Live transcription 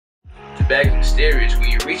The bag is mysterious. When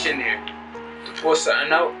you reach in there to pour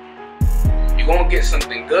something out, you're gonna get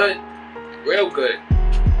something good, real good.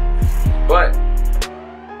 But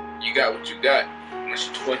you got what you got. Once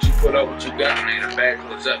you put out what you got, and the bag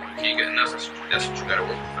closes up, you can't get nothing. That's what you gotta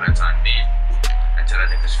work for that time being. Until I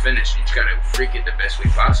think it's finished, you just gotta freak it the best way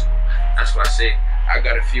possible. That's why I say I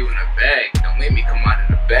got a few in the bag. Don't make me come out of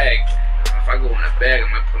the bag. If I go in the bag, I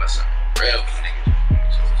might pull out something real for niggas.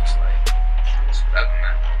 So it's just like, it's whatever,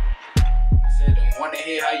 man. I said, don't wanna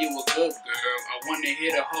hear how you a good girl. I wanna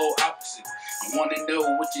hear the whole opposite. I wanna know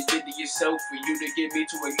what you did to yourself for you to get me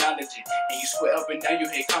to acknowledge it. And you swear up and down you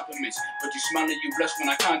hate compliments, but you smile and you blush when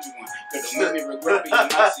I conjure one. Girl, don't make me regret being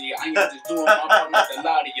nasty. I ain't just doing my part not to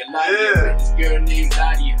lie to you. Lie to you. This girl named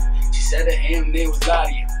Lydia. She said her name was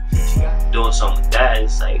Lydia. Doing something like that,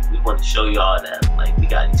 it's like we want to show y'all that like we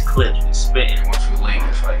got these clips, we spitting. Once we link,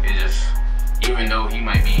 it's like it just, even though he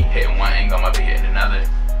might be hitting one angle, I might be hitting another.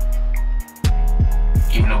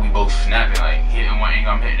 Even though we both snapping, like hitting one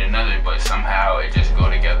angle, I'm hitting another, but somehow it just go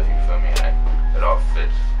together. You feel me? Like it all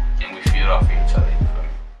fits, and we feed off of each other. You feel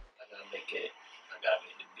me? I gotta make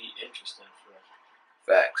the beat interesting for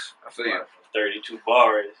Facts. I feel you. 32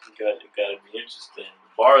 bars, it gotta be interesting.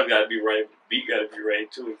 The bars gotta be right, the beat gotta be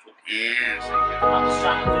right too. Yeah. I'm just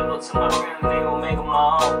trying to live up to my dream, they gon' make them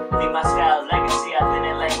my own. Leave my style legacy, I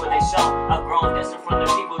didn't like what they show. I've grown distant from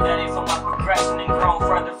the people that ain't for my progression, and grown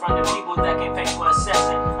further from the people that can't pay for a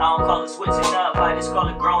session. I don't call it switching up, I just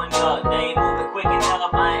call it growing up. They ain't moving quick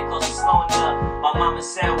enough, I ain't close to slowing up. My mama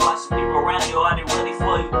said, watch the people around you, are they really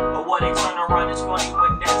for you? But what they turn around and scorn you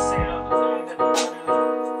when they say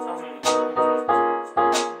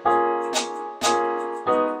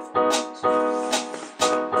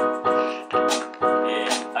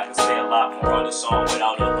song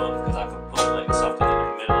without a hook, because I could put like something in the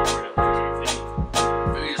middle of it.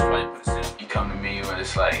 Really, it's like you come to me when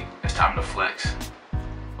it's like it's time to flex,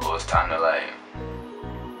 or it's time to like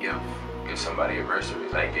give somebody a verse, or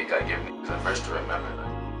it's like you gotta give niggas a verse to remember.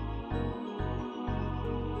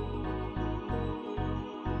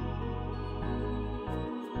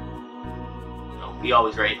 You know, we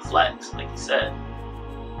always ready to flex, like you said.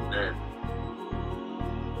 And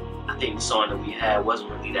I think the song that we had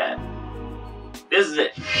wasn't really that. This is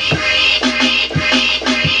it.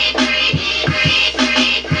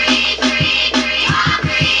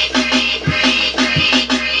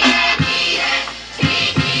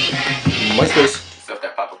 MySpace stuff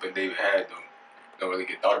that pop up in David had don't really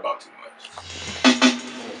get thought about too much.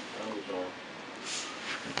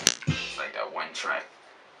 It's like that one track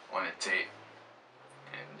on the tape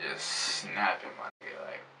and just snapping my nigga,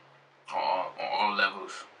 like on all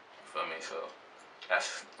levels. You feel me? So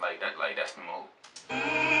that's like that's the mode.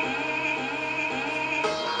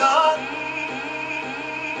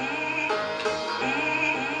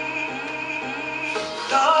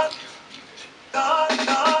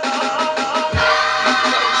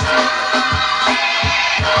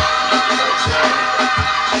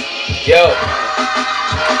 Yo, you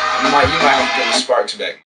might have to bring Sparks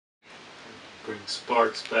back. Bring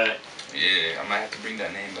Sparks back. Yeah, I might have to bring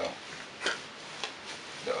that name though.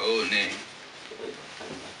 The old name.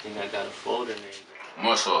 I think I got a folder name.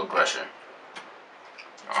 More so aggression.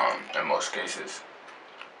 In most cases.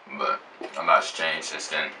 But a lot's changed since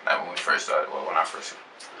then. Like when we first started, well, when I first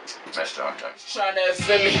messed on them. Trying to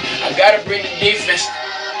fit me. I gotta bring the defense.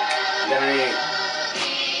 Then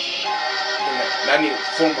I need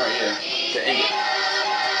 4 more here to end it.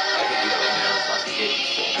 I can end it like that if I can get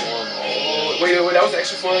 4 more. Wait, that was the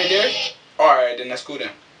extra 4 right there? Alright, then that's cool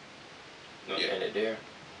then. You want to end it there?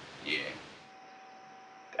 Yeah.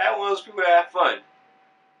 That one of those people that have fun.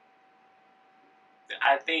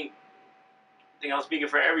 I think I'm speaking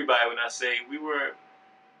for everybody when I say we were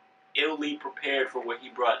illy prepared for what he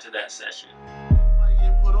brought to that session. Somebody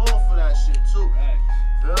get put on for that shit too. Right.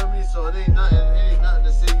 Feel me? So it ain't nothing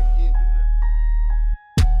to say you can't do that.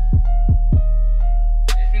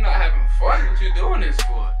 If you're not having fun, what you doing this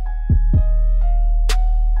for?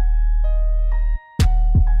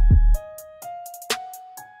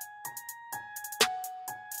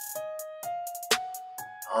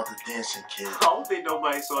 All the dancing kids. I don't think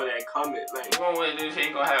nobody saw that comment. Like, One way to do this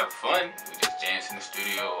ain't gonna have fun. We just dance in the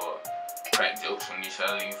studio or crack jokes on each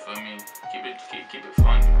other, you feel me? Keep it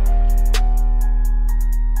fun.